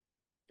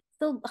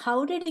So,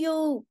 how did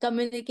you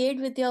communicate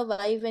with your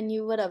wife when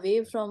you were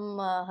away from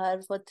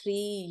her for 3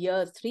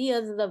 years? 3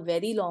 years is a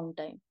very long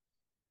time.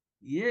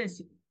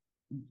 Yes,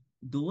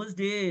 those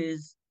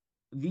days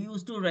we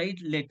used to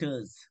write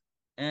letters,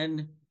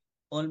 and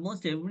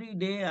almost every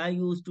day I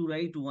used to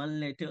write one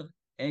letter,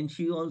 and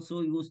she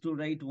also used to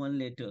write one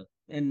letter.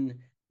 And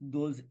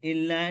those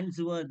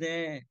inlands were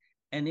there,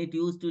 and it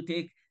used to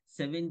take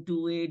 7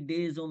 to 8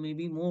 days or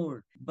maybe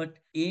more. But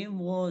aim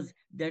was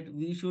that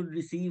we should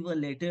receive a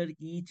letter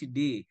each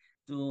day.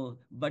 So,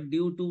 but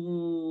due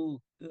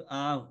to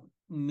our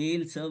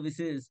mail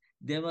services,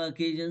 there were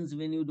occasions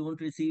when you don't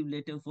receive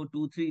letter for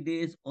 2 3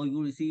 days, or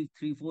you receive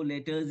 3 4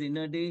 letters in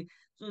a day.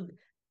 So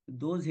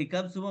those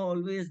hiccups were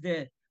always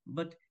there.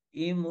 But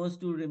aim was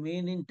to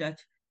remain in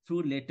touch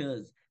through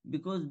letters,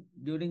 because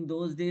during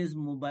those days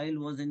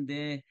mobile wasn't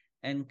there,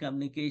 and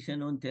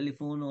communication on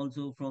telephone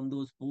also from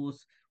those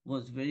posts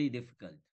was very difficult.